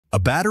A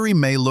battery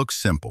may look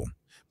simple,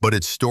 but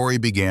its story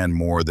began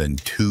more than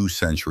 2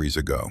 centuries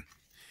ago.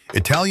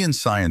 Italian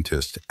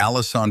scientist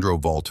Alessandro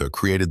Volta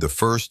created the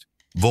first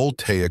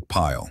voltaic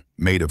pile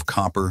made of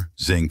copper,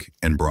 zinc,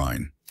 and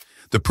brine.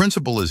 The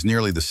principle is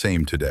nearly the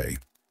same today.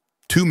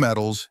 Two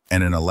metals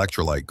and an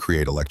electrolyte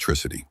create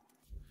electricity.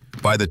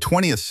 By the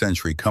 20th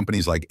century,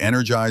 companies like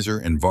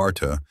Energizer and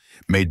Varta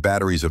made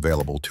batteries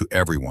available to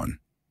everyone.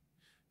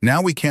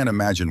 Now we can't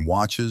imagine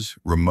watches,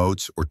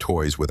 remotes, or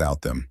toys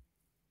without them.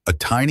 A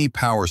tiny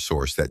power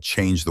source that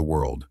changed the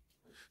world.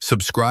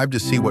 Subscribe to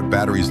see what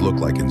batteries look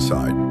like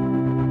inside.